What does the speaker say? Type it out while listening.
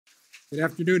Good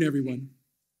afternoon, everyone.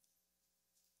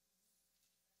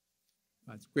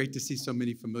 It's great to see so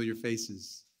many familiar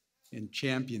faces and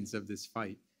champions of this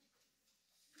fight.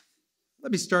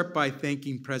 Let me start by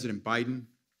thanking President Biden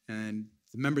and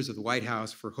the members of the White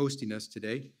House for hosting us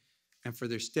today and for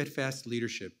their steadfast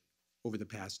leadership over the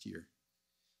past year.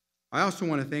 I also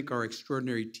want to thank our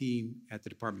extraordinary team at the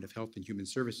Department of Health and Human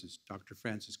Services, Dr.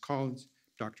 Francis Collins,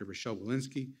 Dr. Rochelle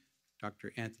Walensky,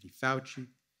 Dr. Anthony Fauci,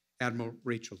 Admiral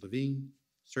Rachel Levine,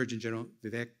 Surgeon General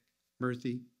Vivek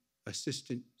Murthy,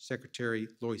 Assistant Secretary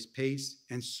Lois Pace,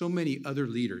 and so many other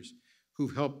leaders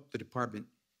who've helped the department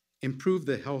improve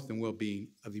the health and well-being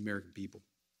of the American people.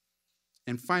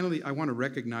 And finally, I want to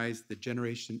recognize the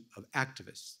generation of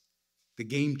activists, the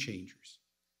game changers,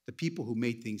 the people who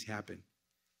made things happen,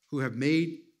 who have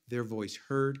made their voice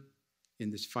heard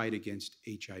in this fight against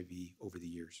HIV over the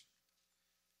years.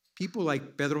 People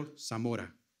like Pedro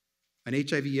Zamora, an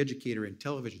HIV educator and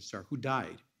television star who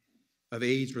died of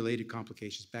AIDS-related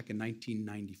complications back in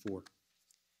 1994.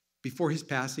 Before his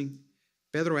passing,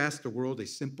 Pedro asked the world a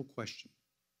simple question.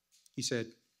 He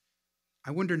said,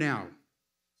 "I wonder now,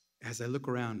 as I look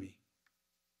around me,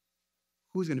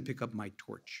 who's going to pick up my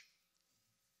torch?"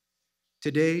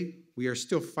 Today, we are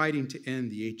still fighting to end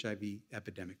the HIV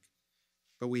epidemic,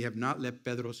 but we have not let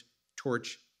Pedro's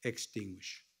torch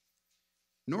extinguish.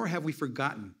 Nor have we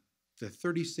forgotten the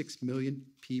 36 million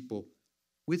people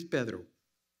with Pedro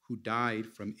who died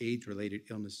from AIDS-related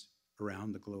illness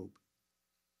around the globe.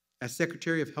 As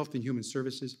Secretary of Health and Human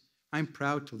Services, I'm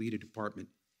proud to lead a department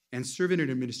and serve in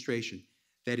an administration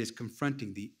that is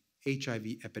confronting the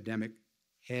HIV epidemic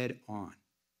head on.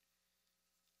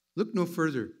 Look no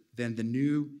further than the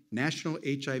new National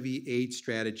HIV/AIDS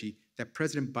strategy that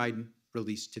President Biden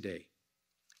released today.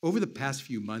 Over the past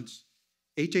few months,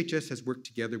 HHS has worked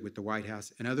together with the White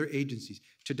House and other agencies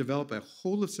to develop a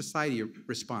whole-of-society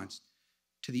response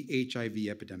to the HIV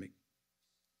epidemic.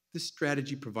 This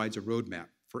strategy provides a roadmap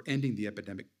for ending the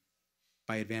epidemic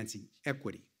by advancing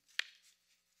equity,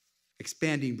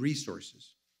 expanding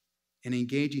resources, and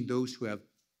engaging those who have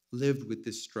lived with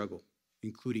this struggle,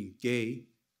 including gay,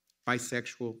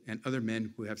 bisexual, and other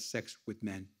men who have sex with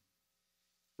men,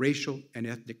 racial and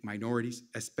ethnic minorities,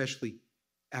 especially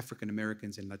African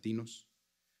Americans and Latinos,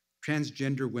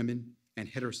 transgender women and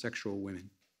heterosexual women,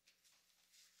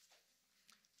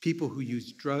 people who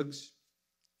use drugs,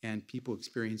 and people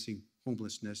experiencing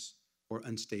homelessness or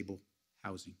unstable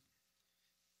housing.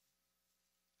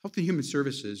 Health and Human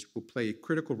Services will play a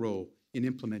critical role in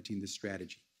implementing this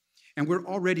strategy. And we're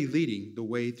already leading the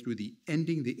way through the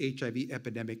Ending the HIV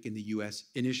Epidemic in the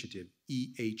U.S. initiative,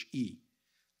 EHE.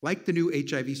 Like the new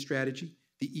HIV strategy,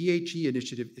 the EHE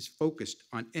initiative is focused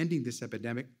on ending this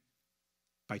epidemic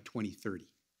by 2030.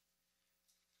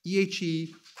 EHE,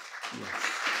 yes.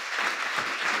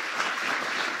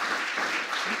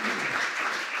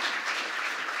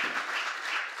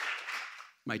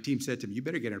 My team said to me, "You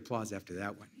better get an applause after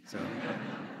that one." So,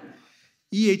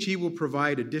 EHE will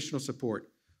provide additional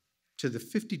support to the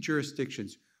 50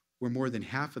 jurisdictions where more than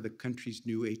half of the country's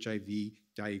new HIV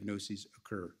diagnoses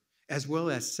occur, as well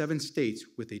as 7 states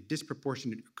with a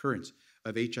disproportionate occurrence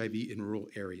of HIV in rural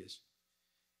areas.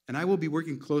 And I will be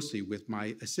working closely with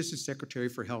my Assistant Secretary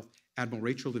for Health, Admiral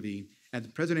Rachel Levine, and the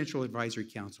Presidential Advisory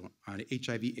Council on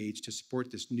HIV/AIDS to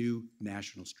support this new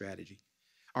national strategy.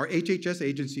 Our HHS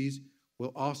agencies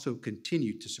will also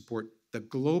continue to support the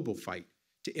global fight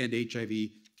to end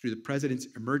HIV through the President's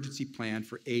Emergency Plan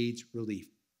for AIDS Relief,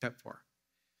 PEPFAR.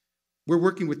 We're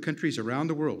working with countries around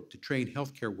the world to train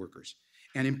healthcare workers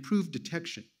and improve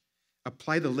detection,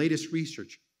 apply the latest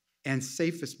research and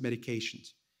safest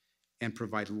medications, and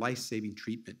provide life-saving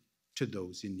treatment to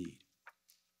those in need.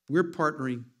 We're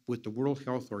partnering with the World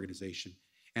Health Organization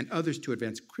and others to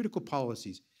advance critical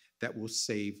policies that will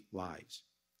save lives.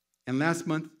 And last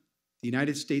month, the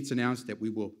United States announced that we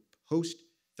will host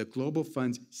the Global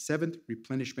Fund's 7th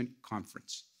Replenishment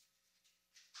Conference.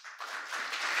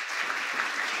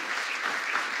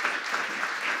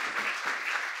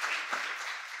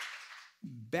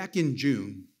 Back in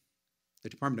June, the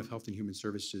Department of Health and Human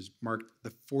Services marked the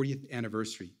 40th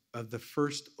anniversary of the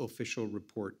first official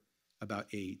report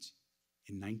about AIDS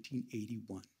in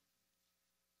 1981.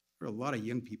 There are a lot of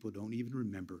young people who don't even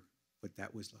remember what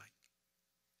that was like,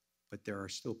 but there are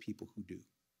still people who do.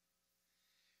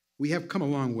 We have come a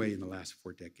long way in the last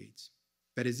 4 decades,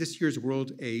 but as this year's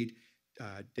World AIDS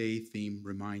Day theme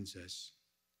reminds us,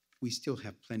 we still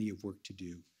have plenty of work to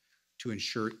do to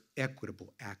ensure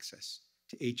equitable access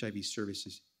to HIV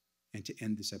services and to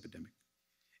end this epidemic.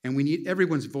 And we need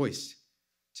everyone's voice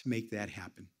to make that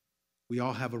happen. We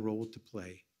all have a role to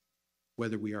play,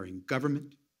 whether we are in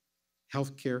government,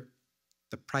 healthcare,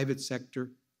 the private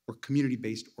sector, or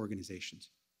community-based organizations.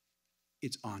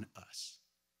 It's on us.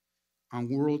 On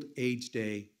World AIDS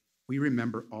Day, we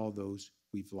remember all those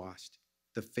we've lost,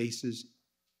 the faces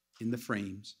in the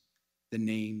frames, the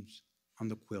names on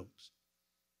the quilts,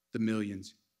 the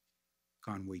millions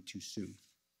gone way too soon.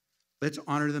 Let's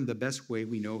honor them the best way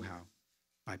we know how,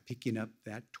 by picking up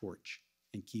that torch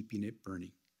and keeping it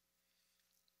burning.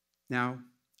 Now,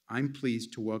 I'm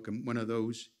pleased to welcome one of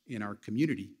those in our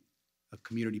community, a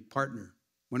community partner,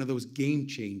 one of those game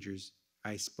changers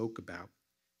I spoke about,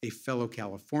 a fellow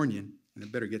Californian, and I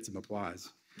better get some applause.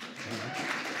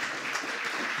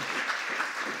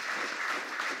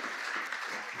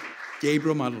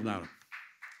 Gabriel Maldonado.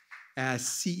 As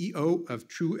CEO of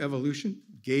True Evolution,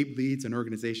 Gabe leads an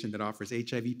organization that offers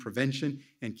HIV prevention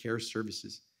and care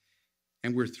services.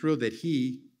 And we're thrilled that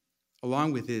he,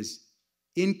 along with his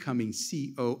incoming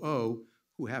COO,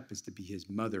 who happens to be his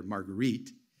mother,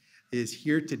 Marguerite, is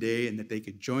here today and that they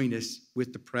could join us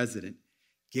with the president.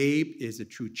 Gabe is a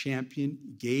true champion.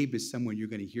 Gabe is someone you're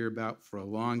going to hear about for a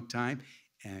long time,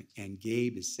 and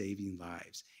Gabe is saving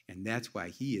lives. And that's why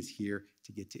he is here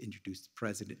to get to introduce the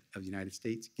President of the United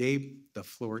States. Gabe, the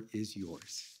floor is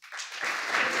yours.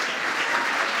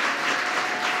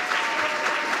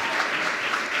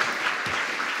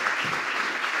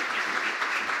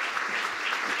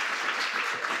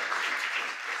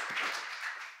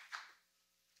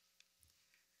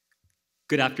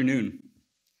 Good afternoon.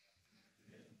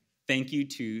 Thank you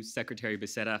to Secretary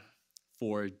Becerra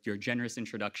for your generous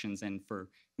introductions and for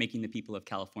making the people of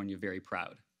California very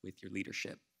proud with your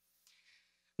leadership.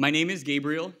 My name is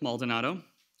Gabriel Maldonado,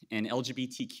 an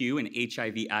LGBTQ and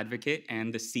HIV advocate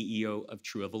and the CEO of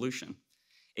True Evolution,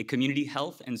 a community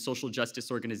health and social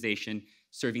justice organization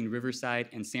serving Riverside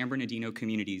and San Bernardino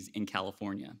communities in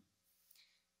California.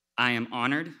 I am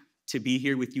honored to be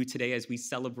here with you today as we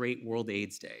celebrate World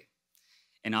AIDS Day,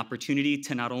 an opportunity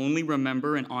to not only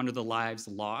remember and honor the lives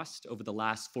lost over the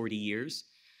last 40 years,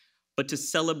 but to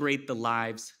celebrate the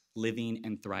lives living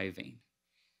and thriving,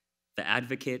 the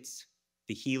advocates,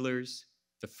 the healers,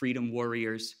 the freedom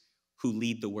warriors who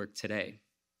lead the work today.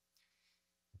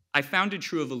 I founded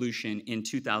True Evolution in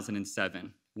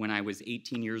 2007 when I was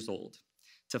 18 years old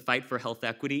to fight for health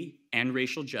equity and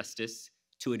racial justice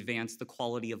to advance the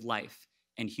quality of life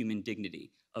and human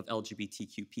dignity of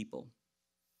LGBTQ people.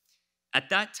 At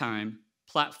that time,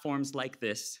 platforms like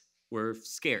this were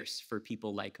scarce for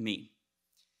people like me.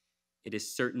 It has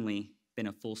certainly been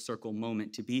a full circle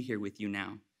moment to be here with you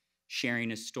now,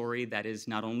 sharing a story that is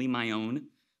not only my own,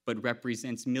 but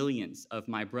represents millions of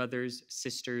my brothers,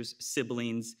 sisters,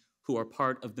 siblings who are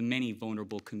part of the many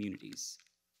vulnerable communities.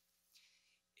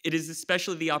 It is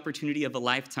especially the opportunity of a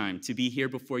lifetime to be here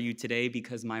before you today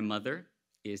because my mother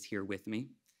is here with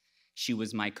me. She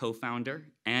was my co-founder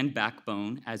and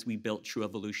backbone as we built True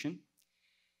Evolution.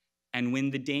 And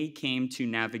when the day came to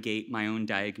navigate my own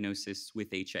diagnosis with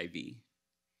HIV,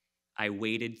 I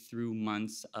waded through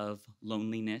months of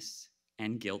loneliness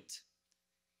and guilt.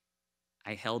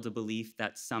 I held a belief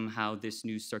that somehow this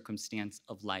new circumstance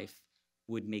of life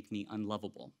would make me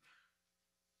unlovable.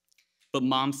 But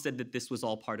Mom said that this was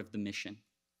all part of the mission,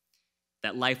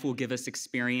 that life will give us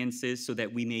experiences so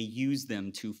that we may use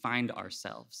them to find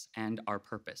ourselves and our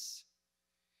purpose.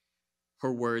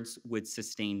 Her words would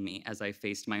sustain me as I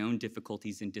faced my own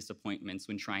difficulties and disappointments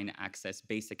when trying to access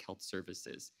basic health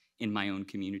services in my own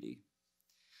community.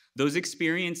 Those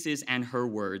experiences and her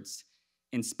words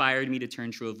inspired me to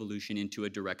turn True Evolution into a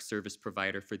direct service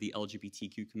provider for the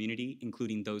LGBTQ community,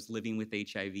 including those living with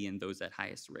HIV and those at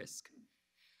highest risk.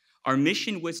 Our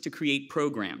mission was to create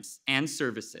programs and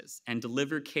services and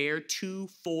deliver care to,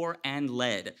 for, and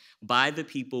led by the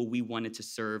people we wanted to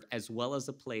serve, as well as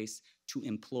a place to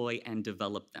employ and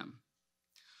develop them.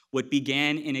 What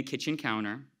began in a kitchen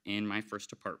counter in my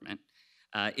first apartment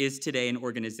is today an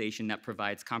organization that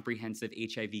provides comprehensive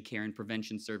HIV care and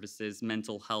prevention services,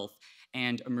 mental health,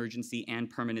 and emergency and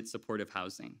permanent supportive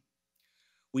housing.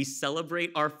 We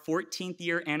celebrate our 14th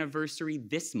year anniversary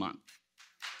this month.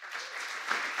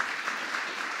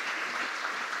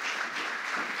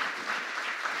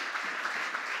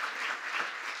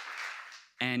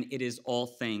 And it is all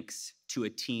thanks to a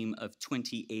team of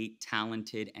 28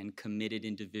 talented and committed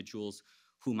individuals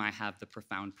whom I have the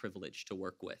profound privilege to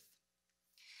work with.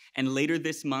 And later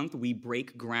this month, we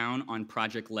break ground on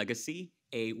Project Legacy,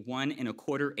 a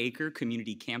 1.25 acre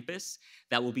community campus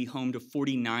that will be home to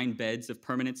 49 beds of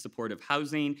permanent supportive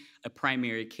housing, a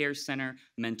primary care center,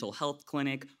 mental health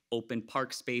clinic, open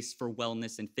park space for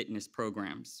wellness and fitness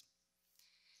programs.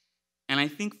 And I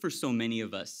think for so many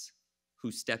of us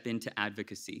who step into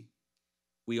advocacy,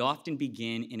 we often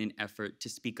begin in an effort to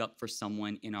speak up for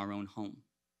someone in our own home,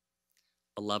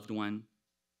 a loved one,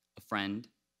 a friend,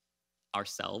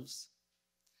 ourselves.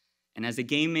 And as a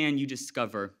gay man, you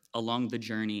discover along the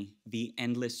journey the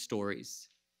endless stories,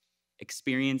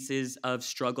 experiences of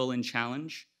struggle and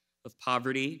challenge, of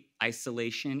poverty,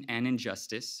 isolation, and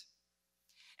injustice.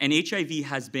 And HIV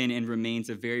has been and remains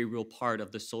a very real part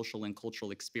of the social and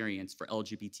cultural experience for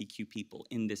LGBTQ people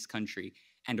in this country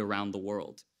and around the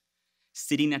world.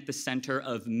 Sitting at the center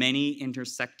of many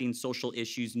intersecting social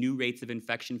issues, new rates of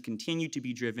infection continue to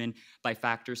be driven by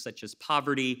factors such as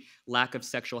poverty, lack of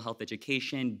sexual health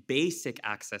education, basic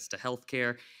access to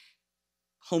healthcare,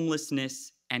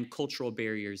 homelessness, and cultural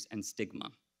barriers and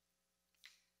stigma.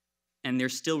 And there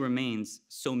still remains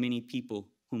so many people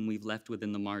whom we've left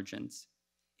within the margins.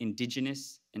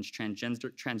 Indigenous and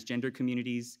transgender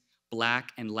communities,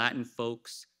 Black and Latin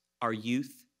folks, our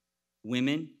youth,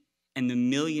 women, and the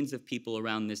millions of people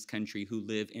around this country who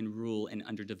live in rural and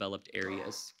underdeveloped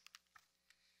areas.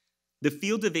 The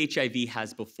field of HIV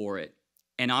has before it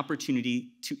an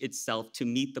opportunity to itself to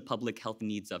meet the public health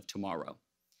needs of tomorrow.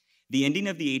 The ending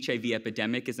of the HIV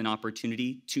epidemic is an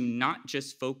opportunity to not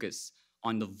just focus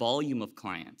on the volume of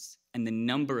clients and the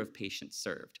number of patients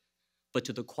served, but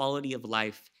to the quality of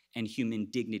life and human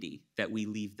dignity that we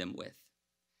leave them with.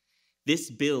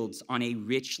 This builds on a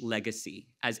rich legacy,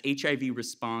 as HIV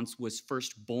response was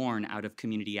first born out of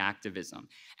community activism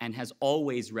and has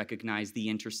always recognized the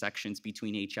intersections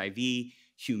between HIV,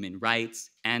 human rights,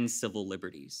 and civil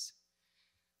liberties.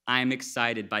 I am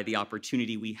excited by the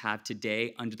opportunity we have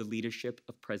today under the leadership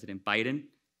of President Biden,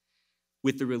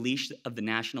 with the release of the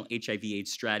National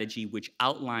HIV/AIDS Strategy, which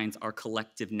outlines our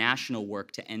collective national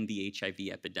work to end the HIV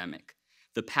epidemic,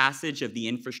 the passage of the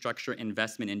Infrastructure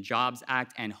Investment and Jobs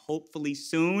Act, and hopefully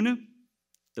soon,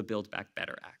 the Build Back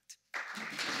Better Act.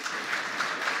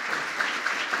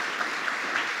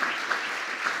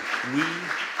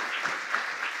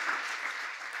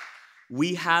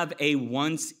 We have a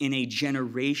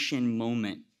once-in-a-generation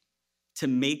moment to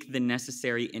make the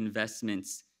necessary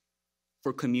investments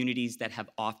for communities that have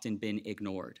often been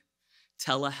ignored.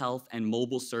 Telehealth and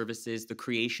mobile services, the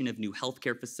creation of new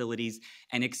healthcare facilities,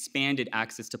 and expanded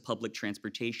access to public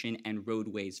transportation and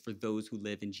roadways for those who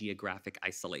live in geographic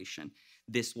isolation.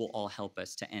 This will all help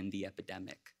us to end the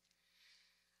epidemic.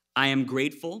 I am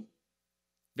grateful,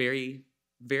 very,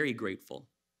 very grateful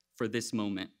for this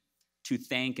moment to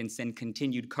thank and send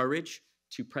continued courage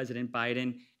to President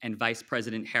Biden and Vice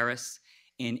President Harris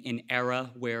in an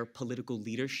era where political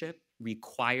leadership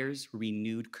requires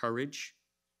renewed courage.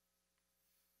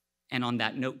 And on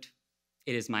that note,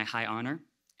 it is my high honor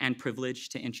and privilege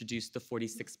to introduce the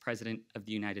 46th President of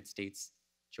the United States,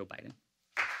 Joe Biden.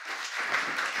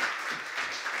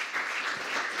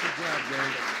 Good job,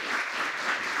 Dave.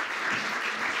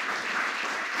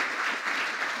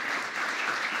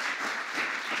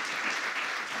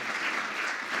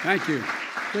 Thank you.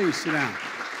 Please sit down.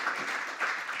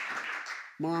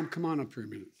 Mom, come on up here a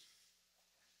minute.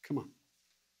 Come on.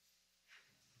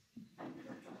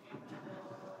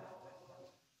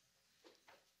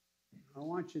 I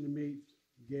want you to meet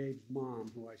Gabe's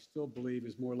mom, who I still believe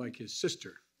is more like his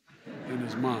sister than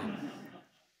his mom.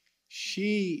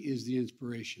 She is the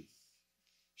inspiration.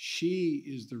 She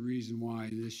is the reason why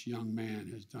this young man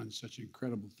has done such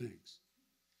incredible things.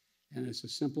 And it's a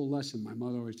simple lesson my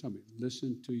mother always told me: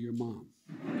 listen to your mom.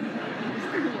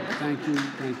 Thank you.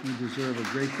 Thank you. You deserve a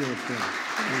great deal of credit.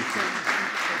 Thank you.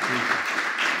 Thank you.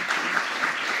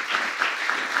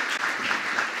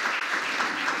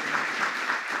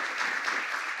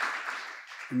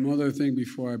 And one other thing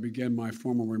before I begin my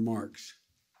formal remarks.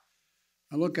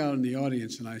 I look out in the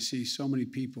audience and I see so many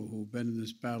people who've been in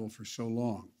this battle for so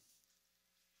long.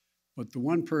 But the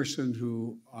one person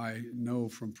who I know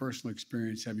from personal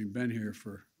experience, having been here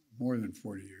for more than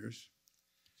 40 years,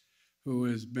 who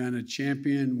has been a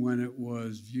champion when it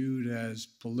was viewed as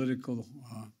political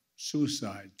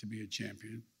suicide to be a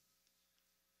champion,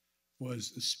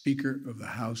 was the Speaker of the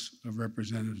House of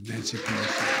Representatives, Nancy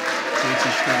Pelosi. Nancy,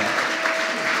 stop.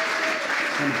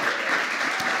 Come on.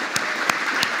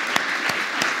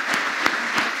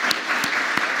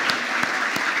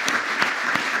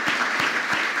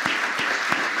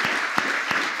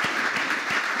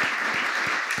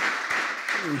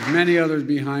 There's many others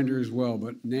behind her as well,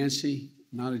 but Nancy,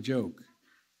 not a joke.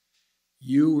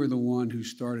 You were the one who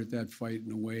started that fight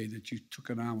in a way that you took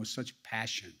it on with such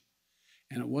passion.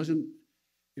 And it was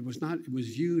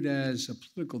viewed as a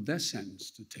political death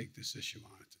sentence to take this issue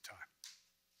on at the time.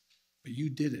 But you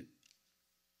did it.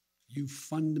 You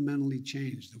fundamentally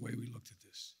changed the way we looked at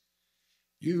this.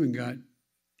 You even got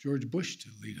George Bush to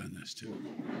lead on this too.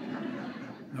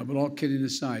 No, but all kidding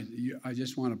aside, I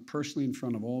just want to personally, in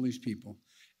front of all these people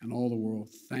and all the world,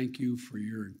 thank you for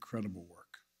your incredible work.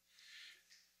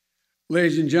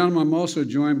 Ladies and gentlemen, I'm also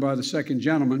joined by the second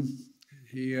gentleman.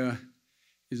 He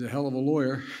is a hell of a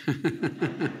lawyer.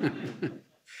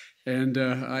 And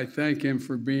I thank him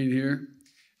for being here.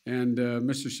 And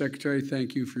Mr. Secretary,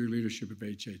 thank you for your leadership of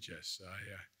HHS.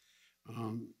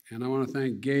 And I want to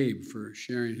thank Gabe for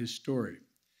sharing his story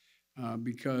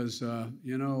because,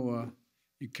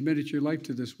 you committed your life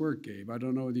to this work, Gabe. I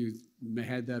don't know whether you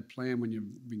had that plan when you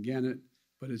began it,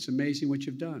 but it's amazing what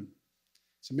you've done.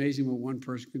 It's amazing what one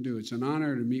person can do. It's an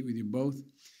honor to meet with you both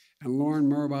and learn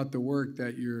more about the work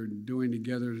that you're doing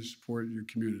together to support your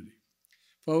community.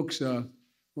 Folks,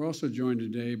 we're also joined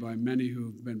today by many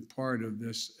who've been part of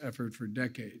this effort for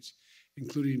decades,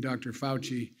 including Dr.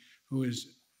 Fauci, who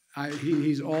is,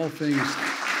 he's all things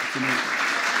to me.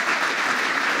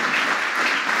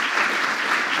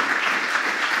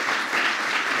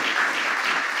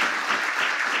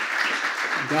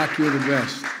 Doc, you're the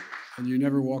best, and you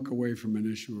never walk away from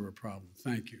an issue or a problem.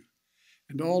 Thank you.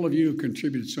 And all of you who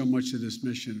contributed so much to this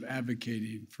mission of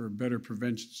advocating for better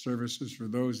prevention services for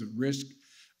those at risk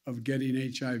of getting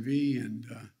HIV and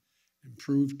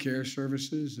improved care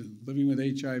services and living with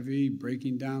HIV,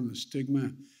 breaking down the stigma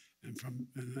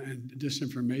and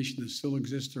disinformation that still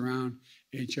exists around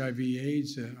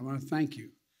HIV/AIDS. I want to thank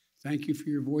you. Thank you for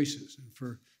your voices and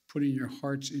for putting your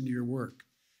hearts into your work,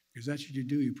 because that's what you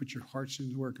do. You put your hearts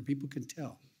into work, and people can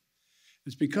tell.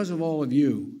 It's because of all of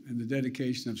you and the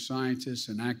dedication of scientists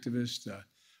and activists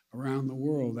around the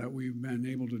world that we've been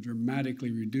able to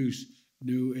dramatically reduce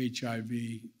new HIV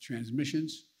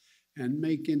transmissions and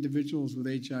make individuals with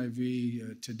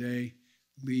HIV today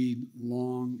lead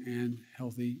long and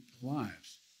healthy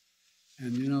lives.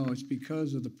 And it's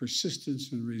because of the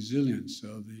persistence and resilience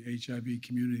of the HIV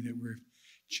community that we've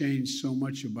changed so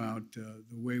much about the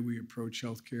way we approach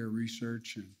healthcare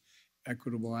research and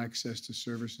equitable access to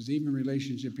services, even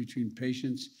relationship between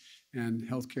patients and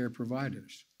healthcare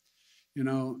providers.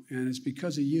 And it's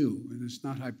because of you, and it's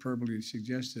not hyperbole to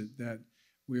suggest it, that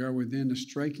we are within a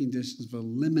striking distance of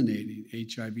eliminating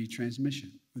HIV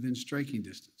transmission, within striking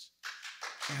distance.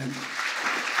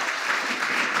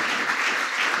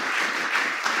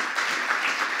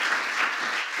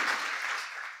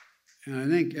 And I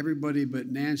think everybody but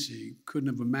Nancy couldn't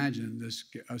have imagined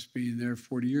us being there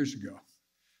 40 years ago.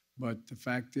 But the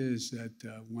fact is that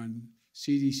when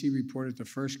CDC reported the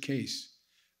first case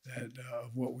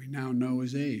of what we now know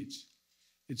as AIDS,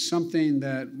 it's something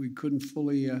that we couldn't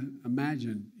fully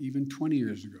imagine even 20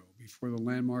 years ago, before the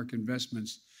landmark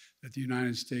investments that the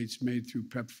United States made through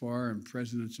PEPFAR and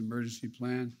President's Emergency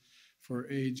Plan for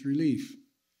AIDS relief.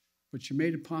 But you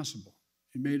made it possible.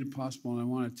 You made it possible, and I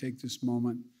want to take this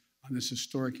moment on this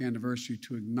historic anniversary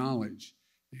to acknowledge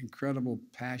the incredible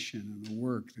passion and the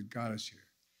work that got us here.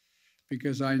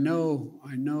 Because I know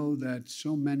that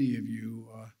so many of you,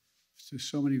 this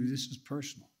is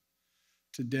personal.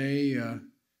 Today,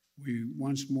 we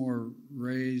once more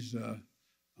raise a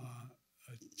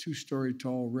two-story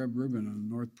tall red ribbon on the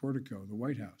North Portico, the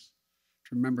White House,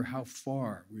 to remember how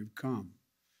far we've come,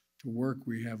 to work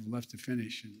we have left to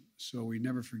finish. And so we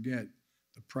never forget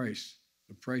the price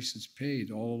that's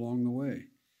paid all along the way.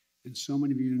 And so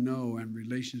many of you know, and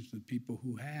relations with people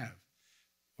who have,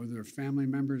 whether they're family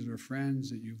members or friends,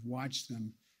 that you've watched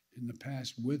them in the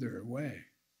past wither away.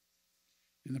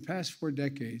 In the past 4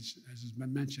 decades, as has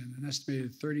been mentioned, an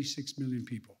estimated 36 million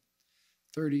people,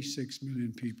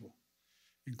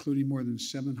 including more than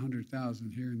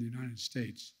 700,000 here in the United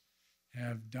States,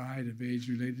 have died of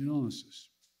AIDS-related illnesses.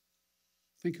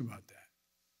 Think about that.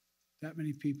 That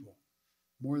many people,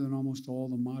 more than almost all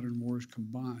the modern wars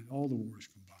combined, all the wars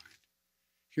combined.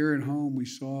 Here at home, we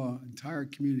saw entire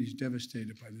communities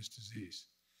devastated by this disease,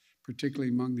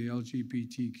 particularly among the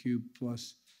LGBTQ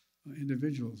plus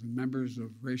individuals and members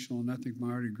of racial and ethnic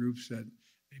minority groups that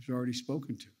they've already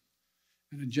spoken to.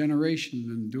 And a generation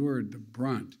that endured the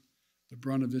brunt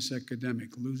of this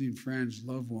epidemic, losing friends,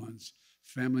 loved ones,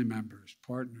 family members,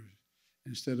 partners,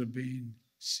 instead of being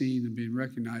seen and being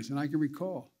recognized. And I can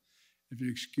recall, if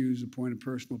you excuse the point of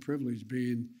personal privilege,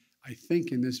 being, I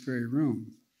think, in this very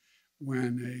room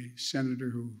when a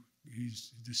senator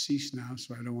he's deceased now,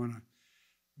 so I don't want to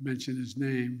mention his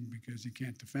name because he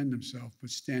can't defend himself, but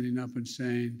standing up and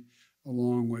saying,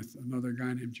 along with another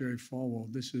guy named Jerry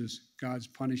Falwell, this is God's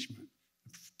punishment,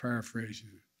 paraphrasing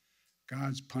it.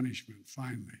 God's punishment,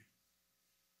 finally.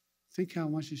 Think how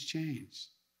much has changed.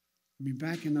 I mean,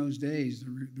 back in those days,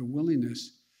 the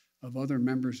willingness of other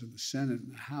members of the Senate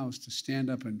and the House to stand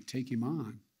up and take him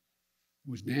on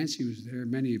was Nancy was there,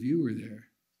 many of you were there.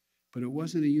 But it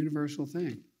wasn't a universal thing.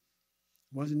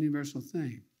 It wasn't a universal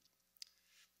thing.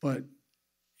 But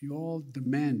you all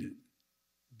demand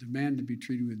to be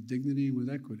treated with dignity and with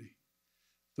equity.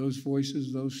 Those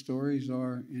voices, those stories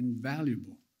are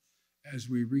invaluable as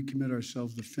we recommit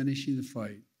ourselves to finishing the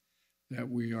fight that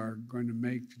we are going to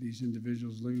make for these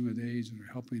individuals living with AIDS and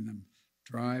are helping them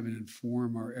drive and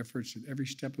inform our efforts at every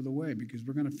step of the way, because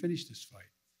we're going to finish this fight.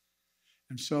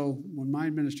 And so when my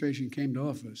administration came to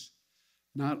office,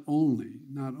 not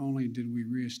only did we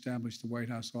reestablish the White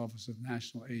House Office of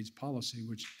National AIDS Policy,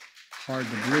 which is hard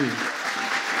to believe.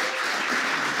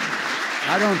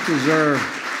 I don't deserve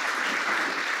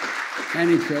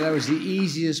any credit. That was the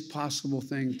easiest possible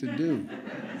thing to do.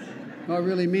 No, I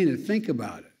really mean it. Think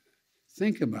about it.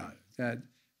 Think about it, that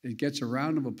it gets a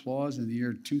round of applause in the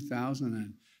year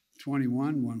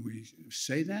 2021 when we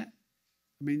say that.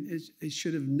 I mean, it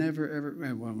should have never, ever, well, I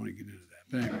don't want to get into that,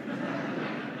 but anyway.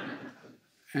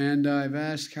 And I've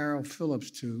asked Harold Phillips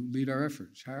to lead our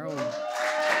efforts. Harold,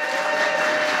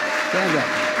 stand up.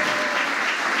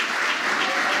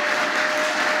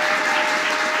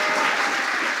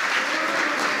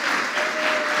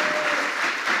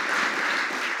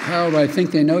 Harold, I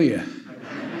think they know you.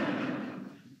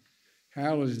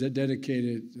 Harold is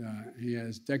dedicated, he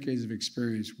has decades of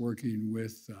experience working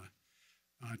with,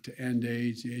 to end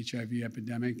AIDS, the HIV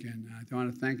epidemic, and I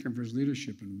want to thank him for his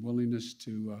leadership and willingness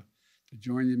to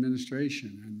join the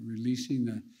administration and releasing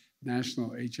the National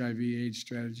HIV/AIDS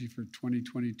Strategy for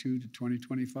 2022 to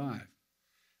 2025.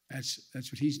 That's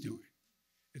what he's doing.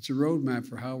 It's a roadmap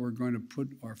for how we're going to put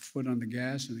our foot on the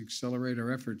gas and accelerate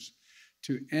our efforts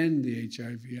to end the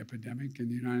HIV epidemic in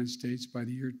the United States by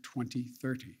the year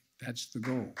 2030. That's the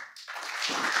goal.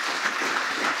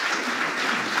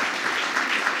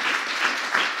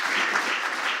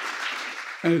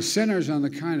 And it centers on the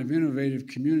kind of innovative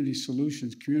community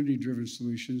solutions, community-driven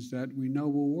solutions that we know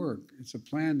will work. It's a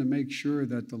plan to make sure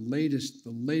that the latest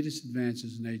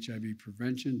advances in HIV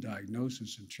prevention,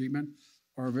 diagnosis, and treatment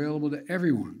are available to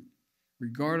everyone,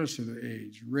 regardless of their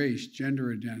age, race,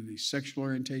 gender identity, sexual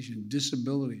orientation,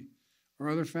 disability, or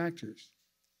other factors.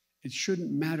 It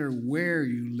shouldn't matter where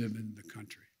you live in the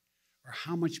country, or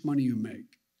how much money you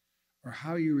make, or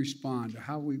how you respond, or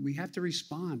how we have to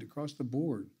respond across the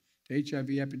board to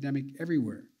HIV epidemic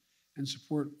everywhere and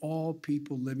support all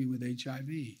people living with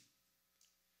HIV.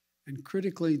 And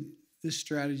critically, this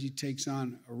strategy takes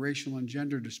on racial and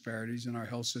gender disparities in our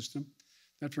health system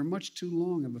that for much too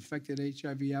long have affected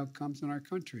HIV outcomes in our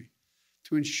country,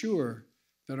 to ensure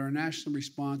that our national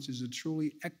response is a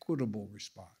truly equitable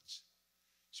response.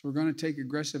 So we're going to take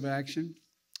aggressive action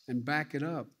and back it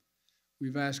up.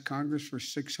 We've asked Congress for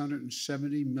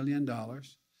 $670 million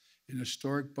in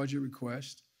historic budget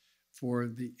request for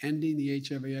the Ending the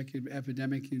HIV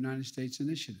Epidemic in the United States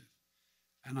initiative.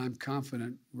 And I'm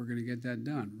confident we're going to get that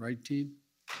done. Right, team?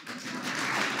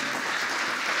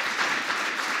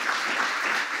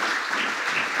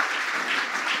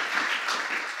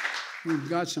 We've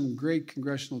got some great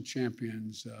congressional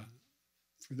champions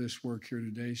for this work here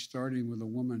today, starting with a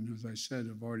woman, as I said,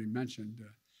 I've already mentioned,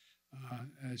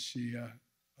 as she a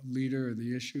leader of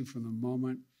the issue from the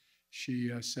moment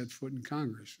she set foot in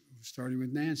Congress, starting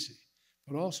with Nancy,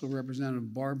 but also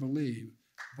Representative Barbara Lee.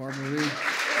 Barbara Lee.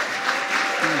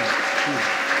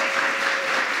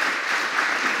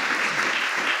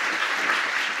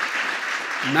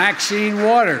 Maxine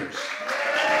Waters.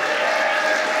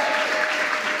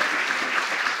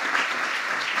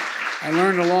 I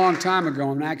learned a long time ago,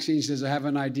 when Maxine says, I have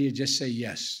an idea, just say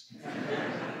yes.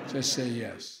 Just say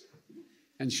yes.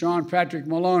 And Sean Patrick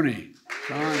Maloney.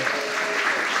 Sean.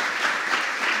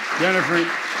 Jennifer.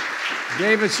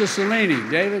 David Cicilline.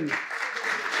 David.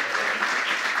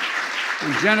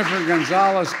 And Jennifer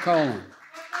Gonzalez-Colon.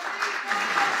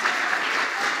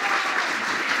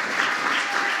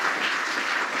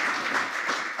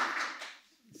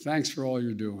 Thanks for all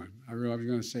you're doing. I was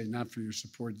going to say not for your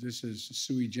support. This is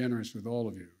sui generis with all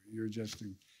of you. You're just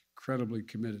incredibly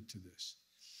committed to this.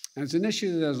 And it's an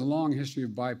issue that has a long history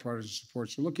of bipartisan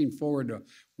support. So looking forward to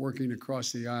working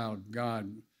across the aisle,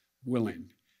 God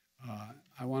willing.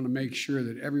 I want to make sure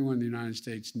that everyone in the United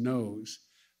States knows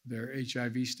their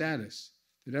HIV status,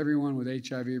 that everyone with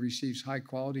HIV receives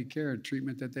high-quality care and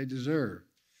treatment that they deserve,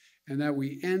 and that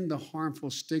we end the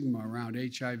harmful stigma around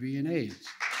HIV and AIDS.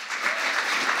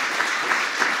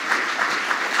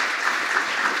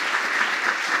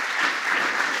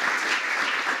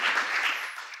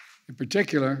 In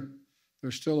particular,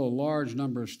 there's still a large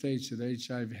number of states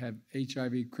that have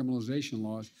HIV criminalization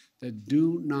laws that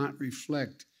do not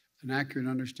reflect an accurate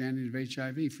understanding of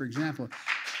HIV. For example,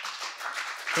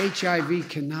 HIV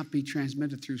cannot be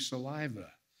transmitted through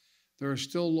saliva. There are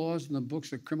still laws in the books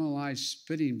that criminalize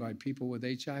spitting by people with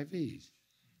HIVs.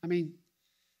 I mean,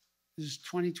 this is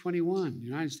 2021,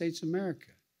 United States of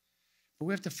America. But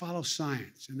we have to follow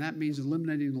science, and that means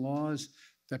eliminating laws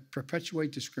that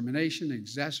perpetuate discrimination,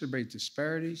 exacerbate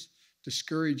disparities,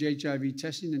 discourage HIV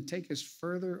testing, and take us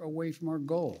further away from our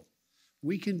goal.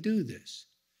 We can do this.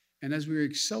 And as we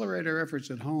accelerate our efforts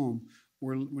at home,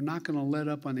 we're not going to let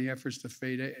up on the efforts to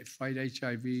fight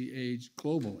HIV/AIDS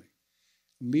globally.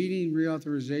 Leading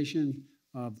reauthorization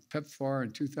of PEPFAR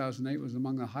in 2008 was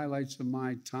among the highlights of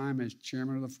my time as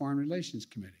chairman of the Foreign Relations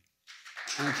Committee.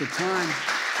 And at the time,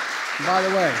 by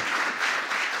the way,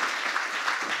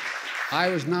 I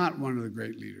was not one of the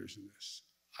great leaders in this.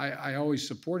 I always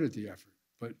supported the effort,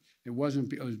 but it was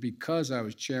because I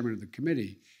was chairman of the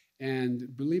committee.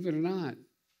 And believe it or not,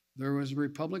 there was a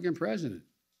Republican president,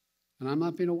 and I'm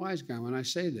not being a wise guy when I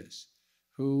say this,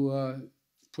 who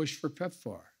pushed for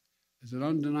PEPFAR as an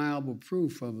undeniable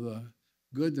proof of the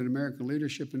good that American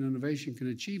leadership and innovation can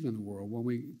achieve in the world when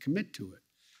we commit to it.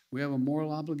 We have a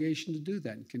moral obligation to do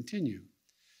that and continue.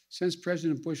 Since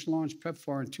President Bush launched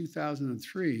PEPFAR in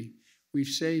 2003, we've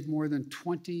saved more than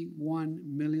 21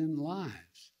 million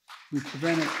lives. We've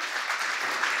prevented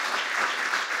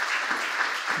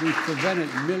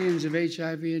millions of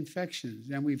HIV infections,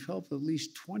 and we've helped at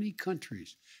least 20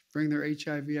 countries bring their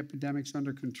HIV epidemics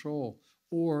under control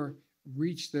or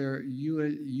reach their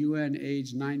UN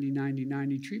AIDS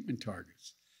 90-90-90 treatment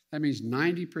targets. That means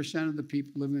 90% of the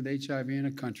people living with HIV in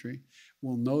a country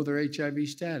will know their HIV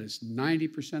status.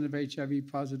 90% of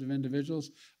HIV-positive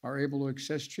individuals are able to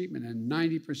access treatment, and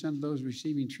 90% of those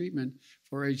receiving treatment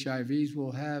for HIVs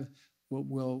will have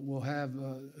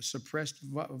suppressed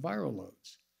viral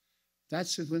loads.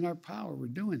 That's within our power. We're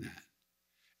doing that.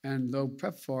 And through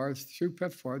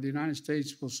PEPFAR, the United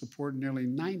States will support nearly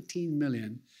 19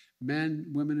 million men,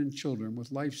 women, and children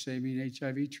with life-saving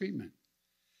HIV treatment.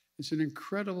 It's an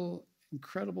incredible,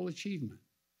 incredible achievement.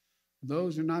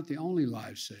 Those are not the only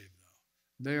lives saved,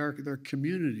 though. They're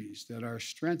communities that are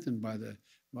strengthened by the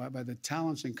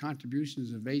talents and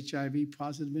contributions of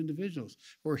HIV-positive individuals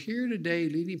who are here today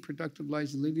leading productive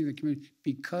lives and leading the community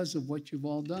because of what you've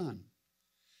all done.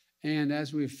 And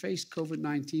as we have faced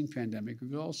COVID-19 pandemic,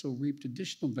 we've also reaped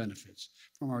additional benefits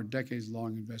from our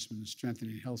decades-long investment in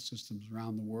strengthening health systems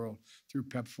around the world through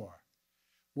PEPFAR.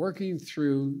 Working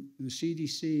through the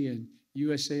CDC and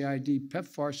USAID,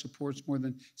 PEPFAR supports more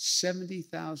than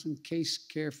 70,000 case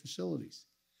care facilities,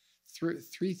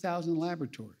 3,000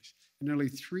 laboratories, and nearly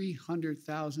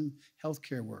 300,000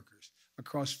 healthcare workers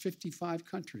across 55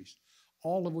 countries,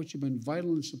 all of which have been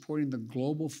vital in supporting the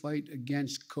global fight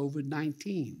against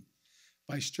COVID-19.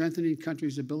 By strengthening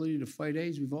countries' ability to fight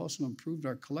AIDS, we've also improved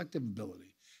our collective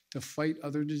ability to fight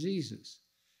other diseases.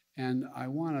 And I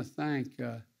want to thank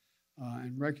and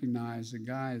recognize a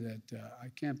guy that I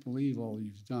can't believe all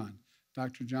you've done,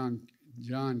 Dr. John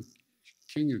Kingasong.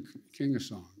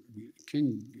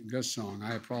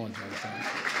 I apologize.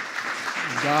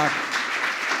 Doc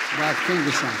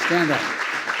Kingasong, stand up.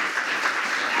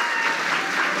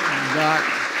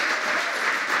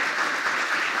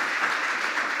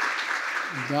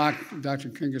 Dr.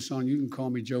 Kingasong, you can call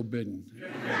me Joe Biden.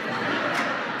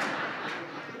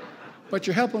 But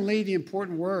you're helping lead the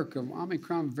important work of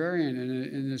Omicron variant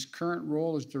in his current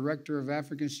role as Director of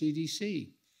African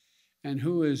CDC, and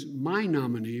who is my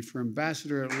nominee for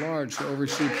Ambassador at Large to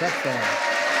oversee PEPFAR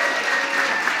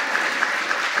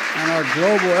and our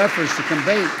global efforts to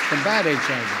combat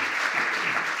HIV.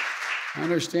 I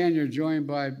understand you're joined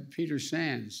by Peter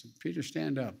Sands. Peter,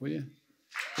 stand up, will you?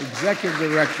 Executive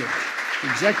Director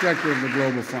of the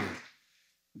Global Fund.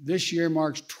 This year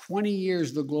marks 20 years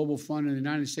of the Global Fund, and the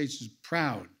United States is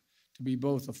proud to be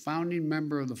both a founding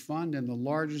member of the fund and the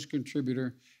largest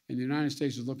contributor, and the United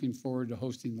States is looking forward to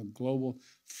hosting the Global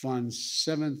Fund's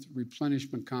 7th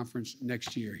Replenishment Conference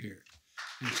next year here.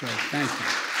 And so, thank you.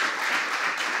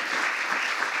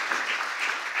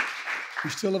 We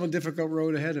still have a difficult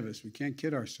road ahead of us. We can't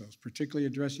kid ourselves, particularly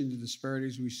addressing the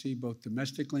disparities we see both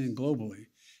domestically and globally,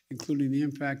 including the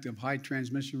impact of high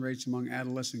transmission rates among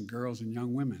adolescent girls and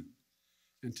young women.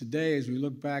 And today, as we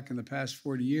look back in the past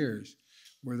 40 years,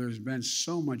 where there's been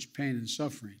so much pain and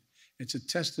suffering, it's a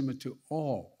testament to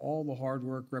all the hard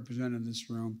work represented in this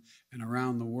room and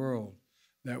around the world,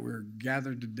 that we're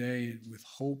gathered today with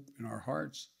hope in our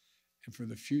hearts and for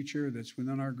the future that's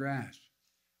within our grasp.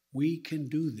 We can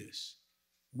do this.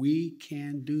 We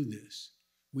can do this.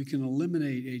 We can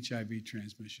eliminate HIV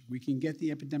transmission. We can get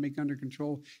the epidemic under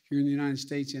control here in the United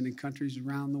States and in countries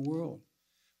around the world.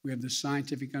 We have the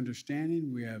scientific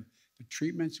understanding, we have the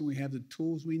treatments, and we have the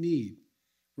tools we need.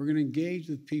 We're going to engage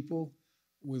with people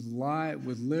with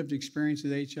lived experience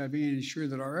with HIV and ensure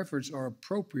that our efforts are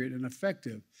appropriate and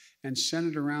effective and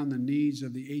centered around the needs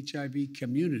of the HIV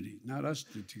community, not us,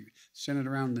 centered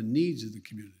around the needs of the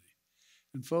community.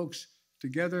 And folks,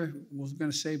 together, we're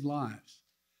going to save lives.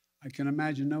 I can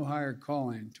imagine no higher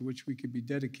calling to which we could be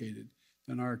dedicated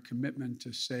than our commitment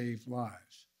to save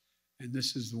lives. And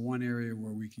this is the one area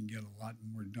where we can get a lot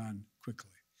more done quickly.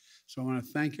 So I want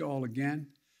to thank you all again.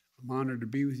 I'm honored to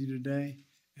be with you today.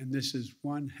 And this is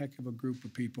one heck of a group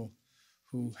of people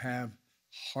who have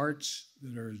hearts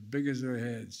that are as big as their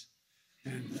heads.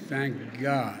 And thank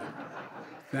God,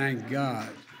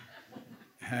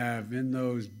 have in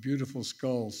those beautiful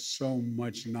skulls so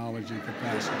much knowledge and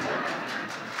capacity.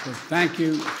 So thank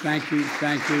you.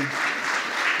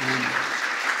 And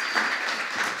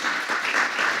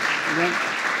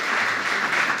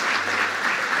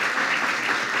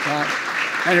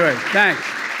anyway, thanks.